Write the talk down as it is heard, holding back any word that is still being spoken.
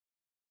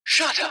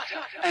Shut up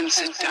and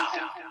sit down.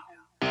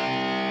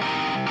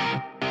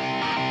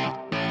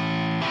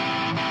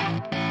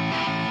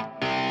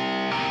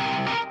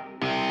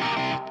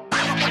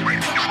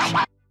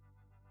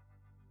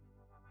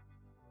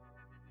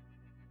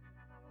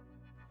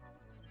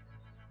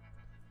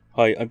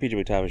 Hi, I'm PJ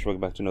McTavish.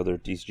 Welcome back to another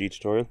D.C.G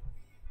tutorial.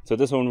 So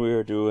this one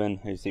we're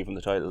doing, as you see from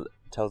the title,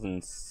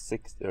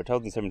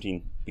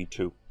 2017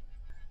 B-2.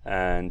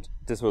 And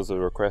this was a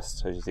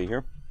request, as you see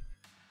here.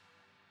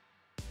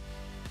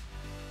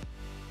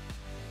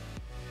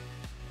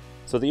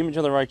 So the image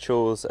on the right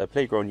shows a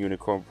playground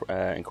unit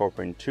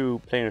incorporating two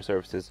planar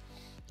surfaces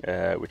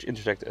which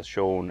intersect as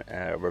shown,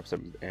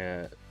 represent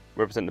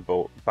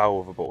the bow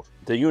of a boat.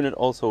 The unit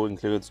also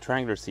includes a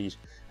triangular seat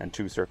and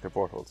two circular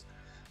portholes.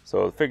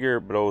 So the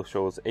figure below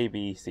shows A,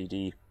 B, C,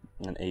 D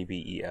and A,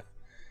 B, E, F.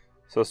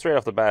 So straight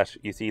off the bat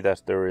you see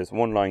that there is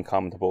one line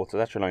common to both, so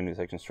that's your line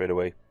intersection straight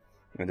away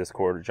in this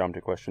coordinate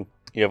geometry question.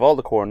 You have all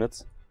the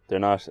coordinates, they're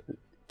not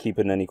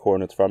keeping any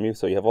coordinates from you,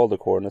 so you have all the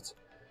coordinates.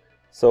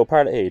 So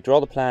part A, draw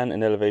the plan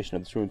and elevation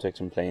of the two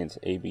intersection planes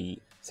A, B,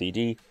 C,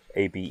 D,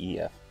 A, B, E,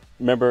 F.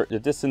 Remember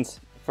the distance,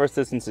 first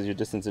distance is your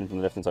distance in from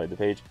the left hand side of the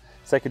page,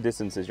 second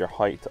distance is your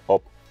height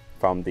up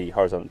from the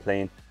horizontal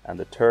plane, and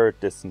the third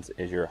distance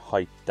is your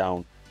height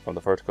down from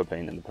the vertical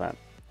plane in the plan.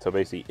 So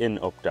basically in,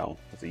 up, down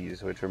is the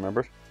easiest way to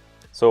remember it.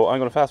 So I'm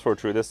going to fast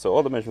forward through this, so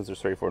all the measurements are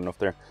straightforward enough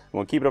there. I'm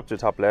going to keep it up to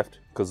the top left,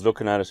 because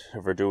looking at it,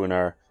 if we're doing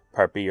our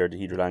part B or the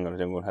dihedral angle,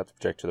 then we're going to have to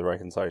project to the right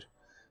hand side.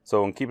 So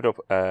I'm going to keep it up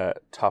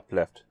top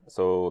left.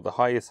 So the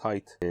highest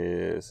height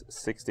is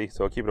 60,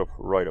 so I'll keep it up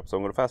right up. So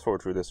I'm going to fast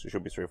forward through this, it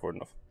should be straightforward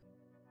enough.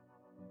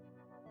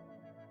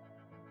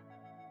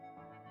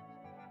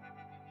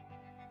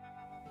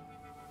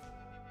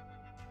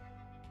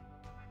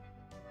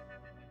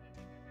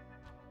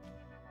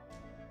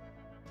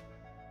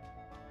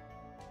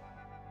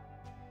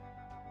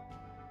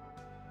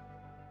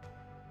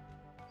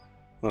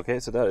 Okay,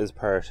 so that is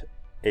part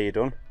A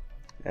done.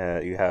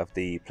 You have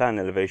the plan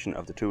elevation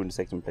of the two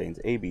intersecting planes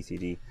A, B, C,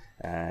 D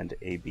and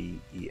A,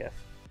 B, E, F.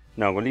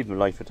 Now I'm going to leave them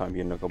light for the time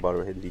being, not going to bother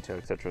with hidden detail,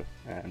 etc.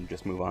 and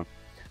just move on.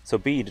 So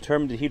B,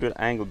 determine the dihedral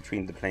angle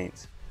between the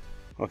planes.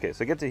 Okay,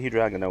 so get the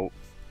dihedral angle now.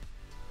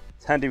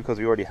 It's handy because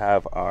we already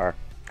have our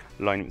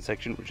line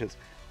intersection, which is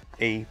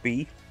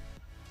AB,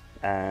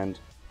 and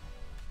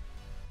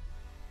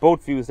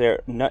both views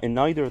there, in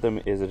neither of them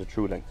is it a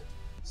true length.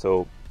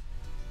 So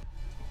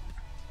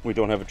we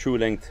don't have a true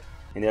length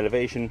in the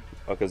elevation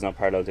because it's not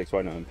parallel to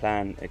XY, not in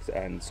plan,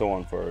 and so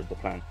on for the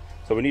plan.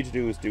 So what we need to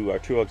do is do our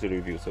two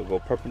auxiliary views. So go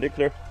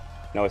perpendicular.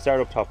 Now I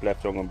start up top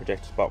left, so I'm going to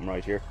project to bottom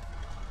right here.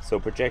 So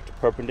project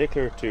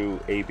perpendicular to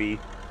AB.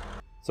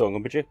 So I'm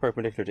going to project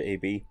perpendicular to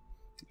AB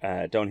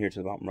down here to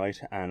the bottom right,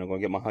 and I'm going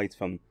to get my heights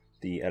from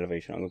the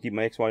elevation. I'm going to keep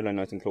my XY line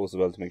nice and close as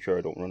well to make sure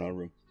I don't run out of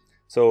room.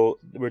 So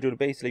we're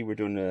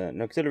doing an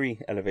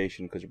auxiliary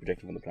elevation because you're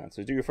projecting from the plan.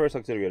 So do your first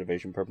auxiliary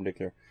elevation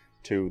perpendicular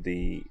to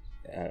the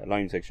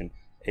line section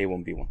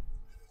A1, B1.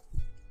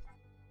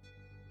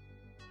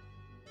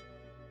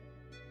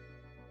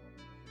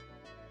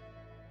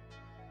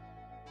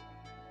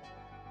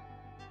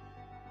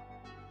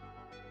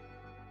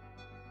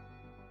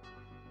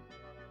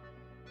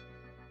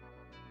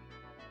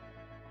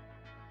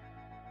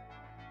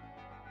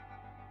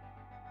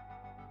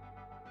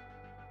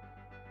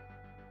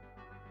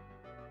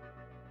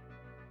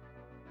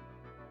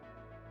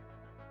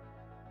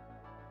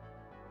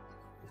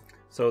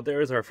 So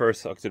there is our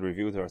first auxiliary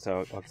view, there's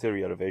our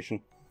auxiliary elevation,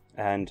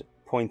 and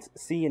points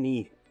C and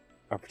E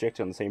are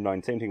projected on the same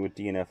line. Same thing with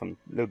D and F, I'm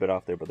a little bit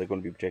off there, but they're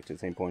going to be projected at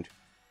the same point.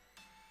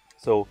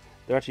 So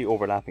they're actually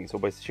overlapping. So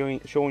by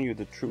showing you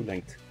the true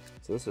length,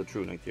 so this is a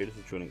true length here, this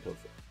is the true length of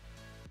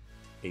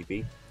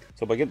AB.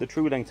 So by getting the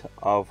true length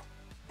of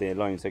the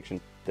line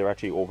section, they're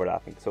actually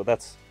overlapping. So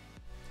that's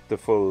the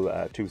full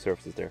two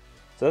surfaces there.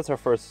 So that's our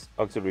first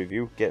auxiliary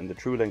view, getting the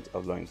true length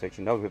of the line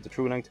section. Now we have the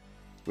true length,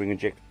 we can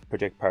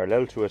project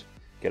parallel to it,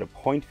 get a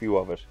point view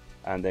of it,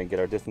 and then get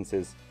our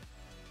distances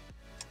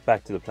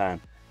back to the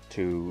plan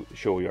to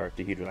show your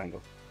dihedral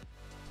angle.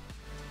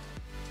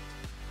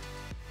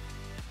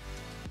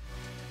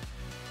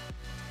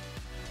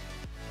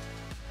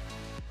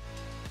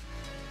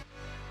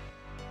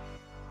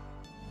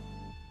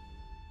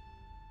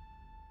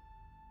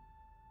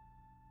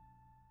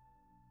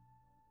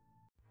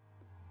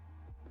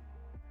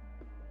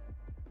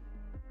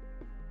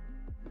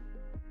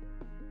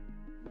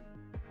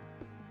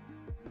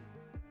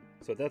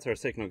 So that's our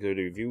second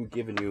auxiliary view,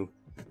 giving you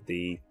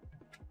the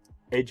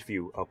edge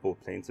view of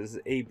both planes. So this is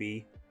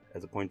AB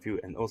as a point view,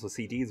 and also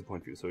CD as a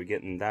point view. So we're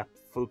getting that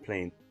full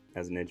plane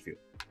as an edge view.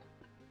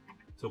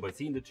 So by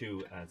seeing the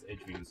two as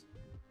edge views,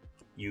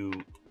 you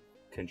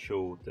can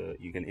determine the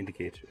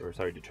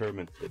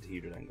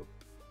dihedral angle.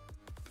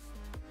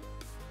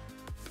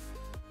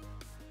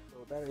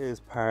 So that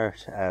is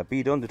part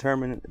B done.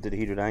 Determine the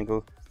dihedral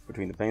angle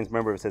between the planes.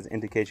 Remember, if it says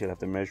indicate, you'll have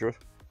to measure it.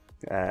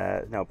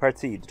 Now part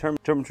C,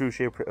 determine true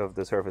shape of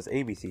the surface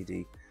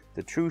ABCD.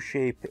 The true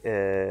shape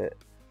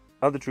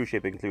of the true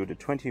shape included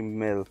 20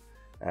 mm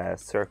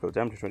circle,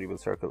 diameter 20 mm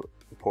circle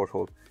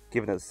porthole,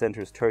 given that the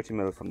centre is 30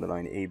 mm from the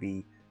line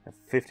AB and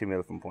 50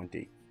 mm from point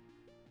D.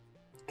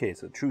 Okay,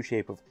 so true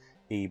shape of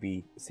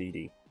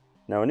ABCD.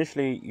 Now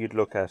initially you'd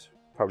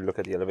probably look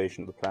at the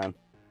elevation of the plan,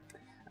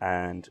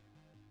 and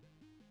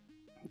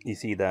you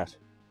see that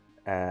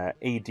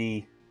AD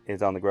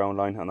is on the ground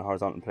line on the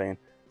horizontal plane,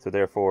 so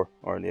therefore,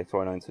 or the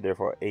XY line, so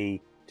therefore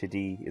A to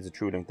D is a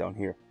true length down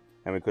here,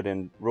 and we could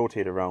then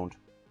rotate around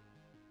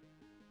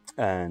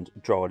and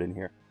draw it in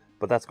here.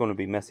 But that's going to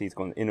be messy, it's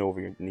going in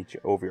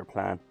over your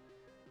plan.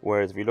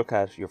 Whereas if you look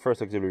at your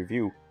first auxiliary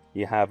view,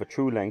 you have a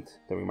true length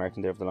that we marked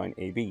in there for the line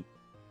AB.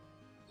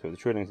 So the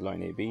true length of the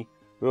line AB.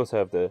 We also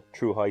have the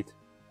true height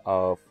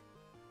of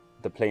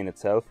the plane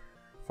itself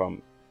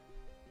from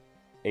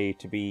A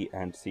to B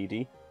and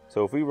CD.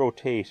 So if we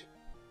rotate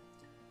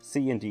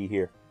C and D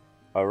here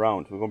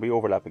around, we're going to be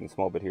overlapping a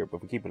small bit here, but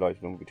if we keep it light,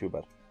 it won't be too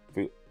bad.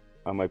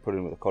 I might put it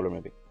in with a colour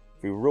maybe.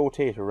 If we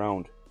rotate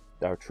around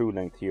our true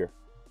length here,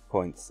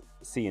 points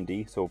C and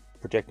D, so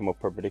project them up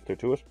perpendicular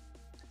to it,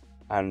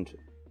 and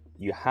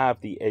you have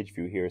the edge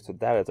view here, so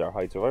that is our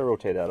height. So if I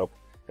rotate that up,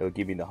 it'll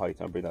give me the height,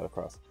 and I'll bring that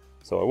across.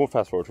 So I won't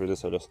fast forward through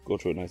this, I'll just go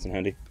through it nice and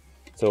handy.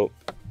 So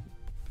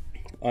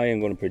I am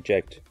going to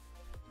project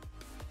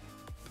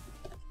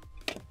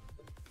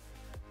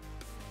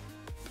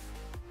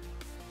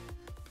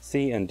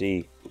C and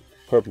D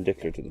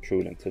perpendicular to the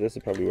true length. So this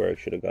is probably where I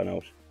should have gone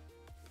out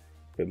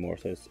a bit more,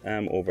 so I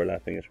am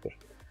overlapping it, but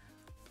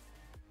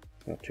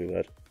not too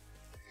bad.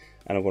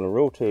 And I'm going to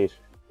rotate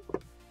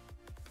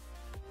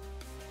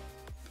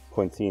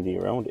point C and D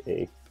around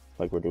A,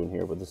 like we're doing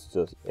here, but this is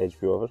just edge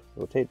view of it.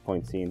 Rotate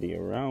point C and D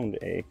around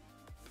A,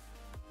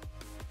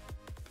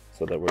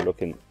 so that we're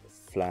looking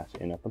flat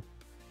in at them.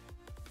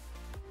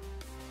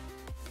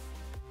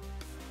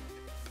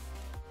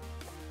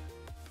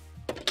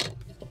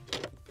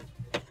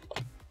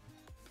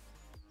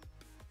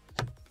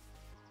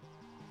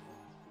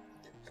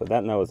 So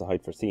that now is the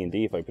height for C and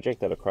D. If I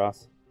project that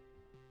across,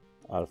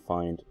 I'll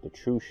find the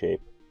true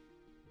shape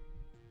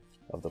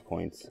of the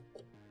points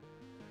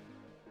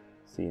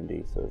C and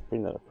D. So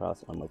bring that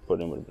across, I might put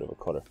in with a bit of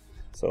a colour.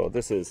 So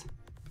this is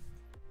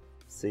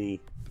C,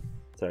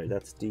 sorry,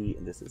 that's D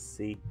and this is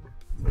C.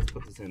 So let's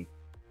put this in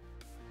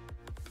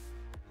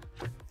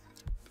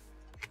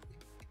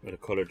with a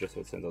colour just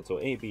so it stands out. So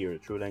A, B are the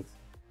true lengths.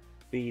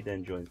 B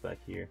then joins back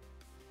here.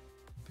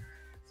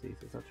 See,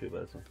 so it's not too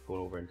bad, it's not going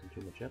over into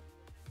too much yet.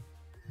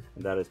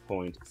 And that is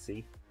point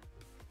C.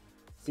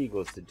 C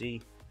goes to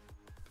D,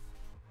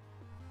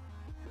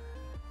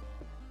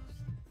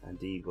 and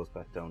D goes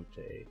back down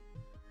to A.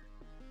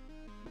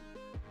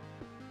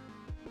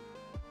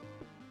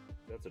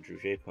 That's a true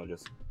shape. I'll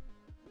just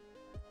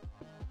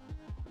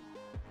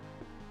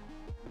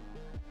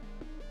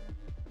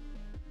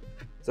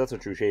that's a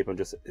true shape. I'm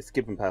just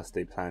skipping past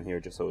the plan here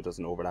just so it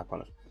doesn't overlap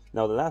on it.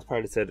 Now the last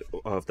part I said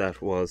of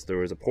that was there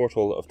was a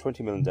porthole of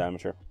 20 mm in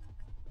diameter.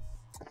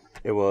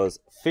 It was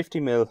 50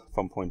 mm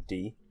from point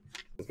D.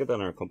 Let's get that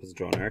on our compass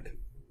drawn arc,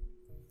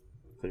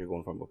 because you're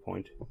going from a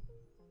point.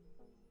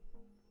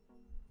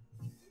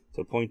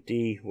 So point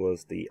D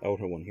was the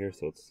outer one here,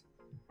 so it's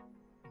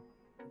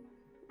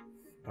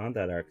on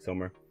that arc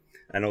somewhere.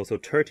 And also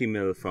 30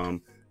 mm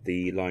from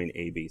the line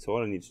AB. So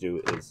all I need to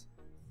do is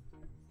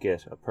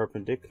get a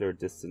perpendicular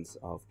distance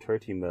of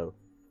 30 mm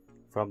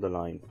from the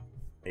line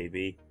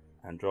AB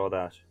and draw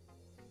that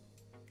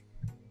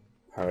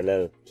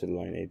parallel to the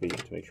line AB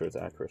to make sure it's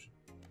accurate.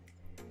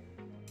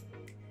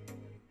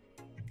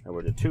 And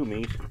where the two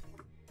meet,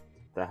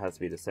 that has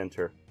to be the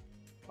center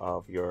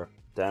of your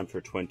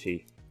diameter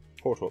 20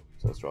 porthole.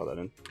 So let's draw that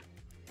in.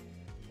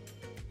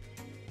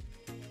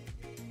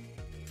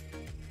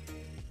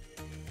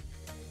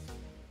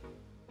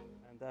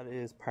 And that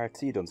is part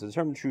C done. So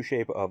determine the true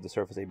shape of the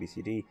surface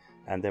ABCD,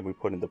 and then we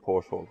put in the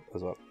porthole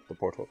as well, the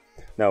porthole.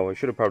 Now I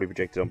should have probably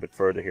projected on a bit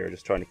further here,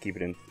 just trying to keep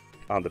it in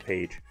on the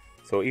page.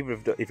 So even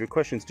if your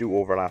questions do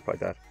overlap like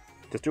that,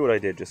 just do what I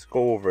did, just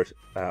go over it,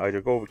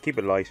 either keep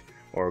it light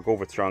or go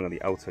over it strong on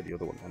the outside of the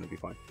other one, and it'll be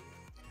fine.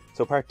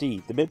 So part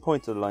D, the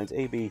midpoints of the lines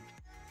AB,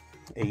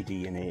 AD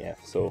and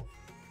AF. So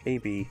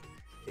AB,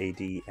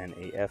 AD and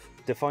AF.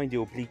 Define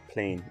the oblique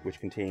plane which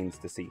contains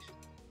the seat.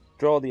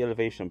 Draw the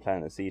elevation and plan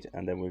of the seat,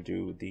 and then we'll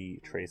do the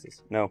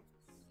traces. Now,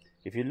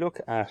 if you look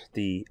at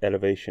the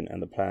elevation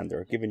and the plan,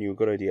 they're giving you a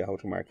good idea how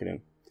to mark it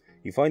in.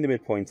 You find the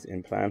midpoints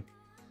in plan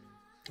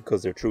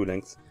because they're true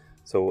lengths.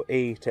 So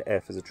A to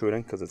F is a true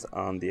length because it's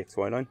on the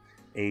XY line.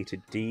 A to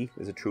D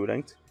is a true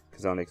length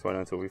because it's on the XY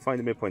line. So we find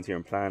the midpoints here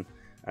in plan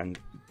and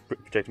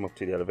project them up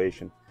to the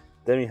elevation.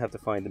 Then we have to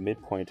find the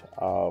midpoint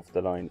of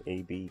the line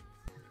AB.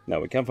 Now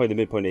we can't find the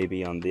midpoint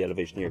AB on the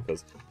elevation here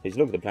because if you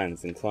look at the plan,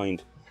 it's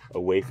inclined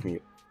away from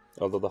you,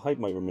 although the height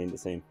might remain the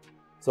same.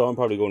 So I'm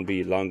probably going to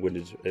be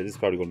long-winded. This is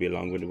probably going to be a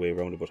long-winded way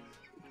around it, but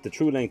the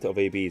true length of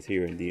AB is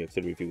here in the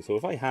auxiliary view. So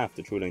if I half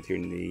the true length here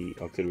in the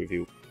auxiliary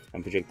view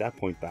and project that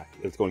point back,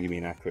 it's going to give me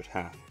an accurate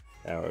half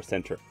or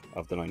center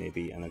of the line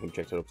AB, and I can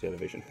project it up to the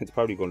elevation. It's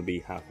probably going to be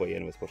halfway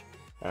anyways,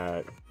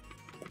 but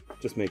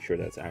just make sure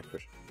that's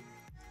accurate,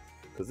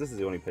 because this is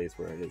the only place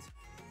where it is.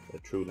 a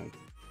true length.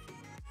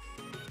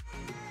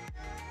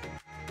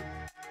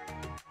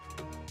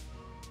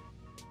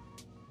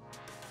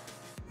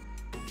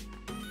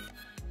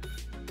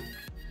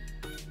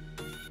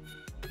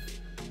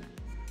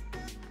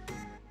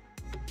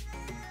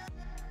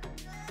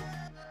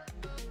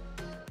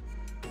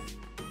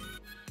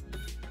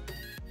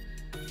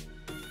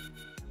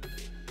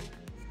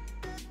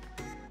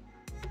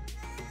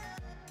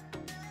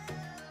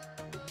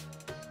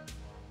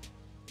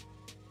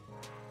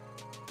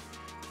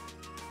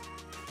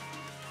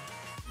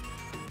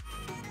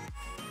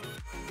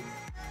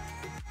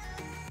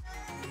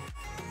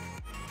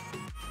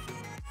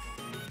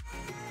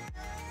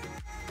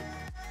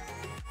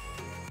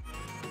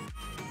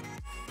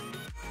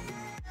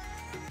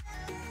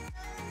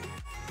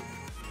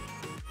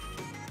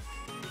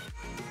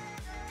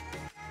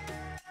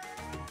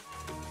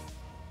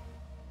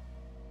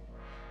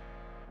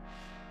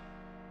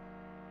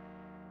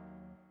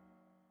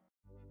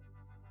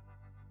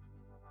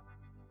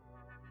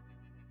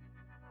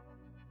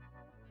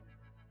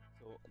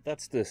 So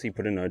that's the seat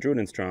put in now. I drew it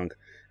in strong,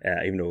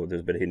 even though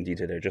there's a bit of hidden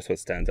detail there, just what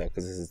stands out,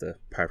 because this is the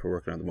part we're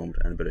working on at the moment,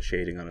 and a bit of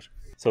shading on it.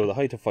 So the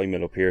height of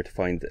 5mm up here to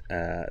find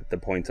the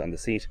points on the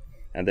seat,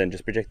 and then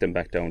just project them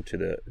back down to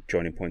the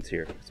joining points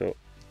here. So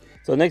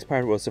the next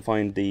part was to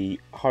find the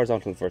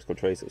horizontal and vertical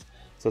traces.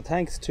 So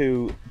thanks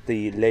to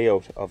the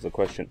layout of the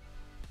question,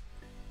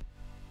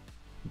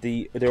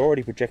 they're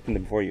already projecting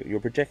them for you. You're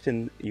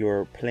projecting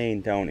your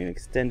plane down and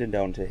extending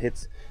down to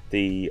hits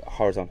the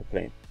horizontal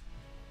plane.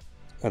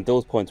 And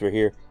those points were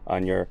here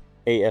on your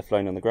AF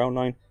line on the ground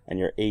line and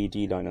your AD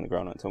line on the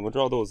ground line. So I'm going to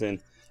draw those in,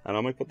 and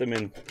I might put them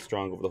in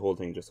strong over the whole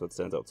thing just so it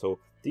stands out. So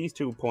these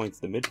 2 points,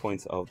 the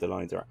midpoints of the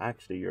lines, are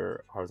actually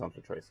your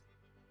horizontal trace.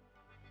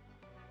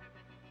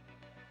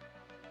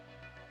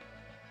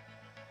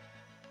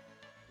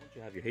 Once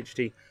you have your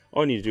HT,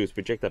 all you need to do is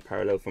project that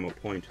parallel from a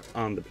point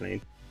on the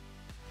plane.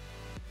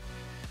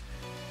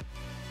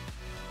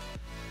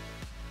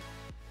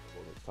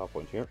 Hold the top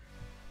point here.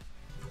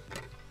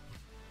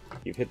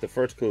 You've hit the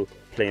vertical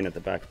plane at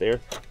the back there.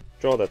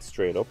 Draw that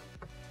straight up.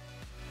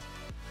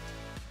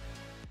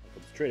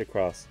 Come straight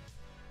across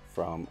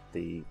from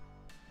the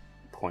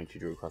point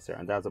you drew across there,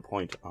 and that's a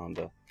point on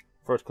the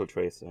vertical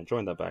trace. And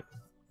join that back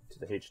to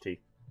the HT,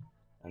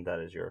 and that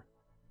is your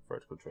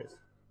vertical trace.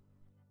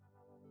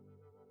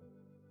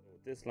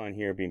 This line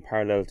here, being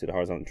parallel to the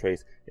horizontal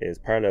trace, is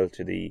parallel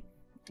to the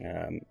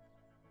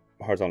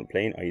horizontal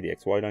plane, i.e. the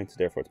XY line, so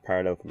therefore it's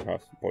parallel from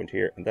across the point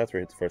here, and that's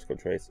where it hits the vertical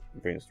trace,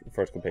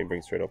 vertical plane,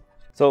 brings it straight up.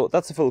 So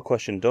that's the full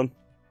question done.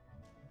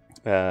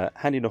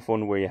 Handy enough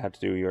one where you had to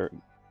do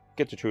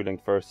get your true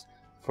length first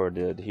for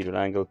the heated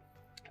angle,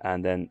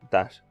 and then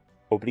that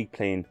oblique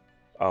plane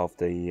of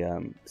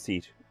the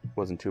seat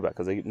wasn't too bad,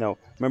 because now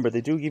remember,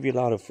 they do give you a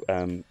lot of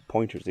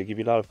pointers. They give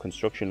you a lot of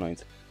construction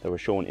lines that were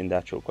shown in the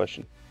actual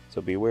question,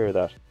 so be aware of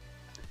that.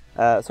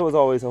 So as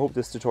always, I hope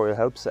this tutorial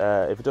helps.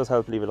 If it does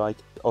help, leave a like.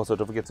 Also,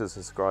 don't forget to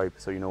subscribe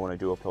so you know when I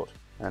do upload.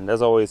 And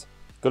as always,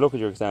 good luck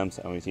with your exams,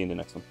 and we'll see you in the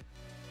next one.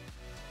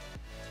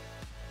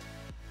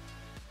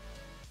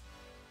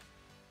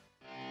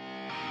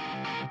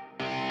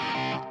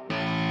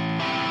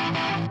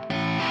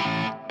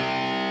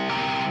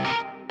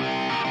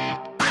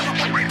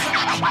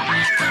 What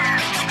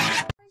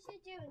are you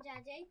doing,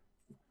 Daddy?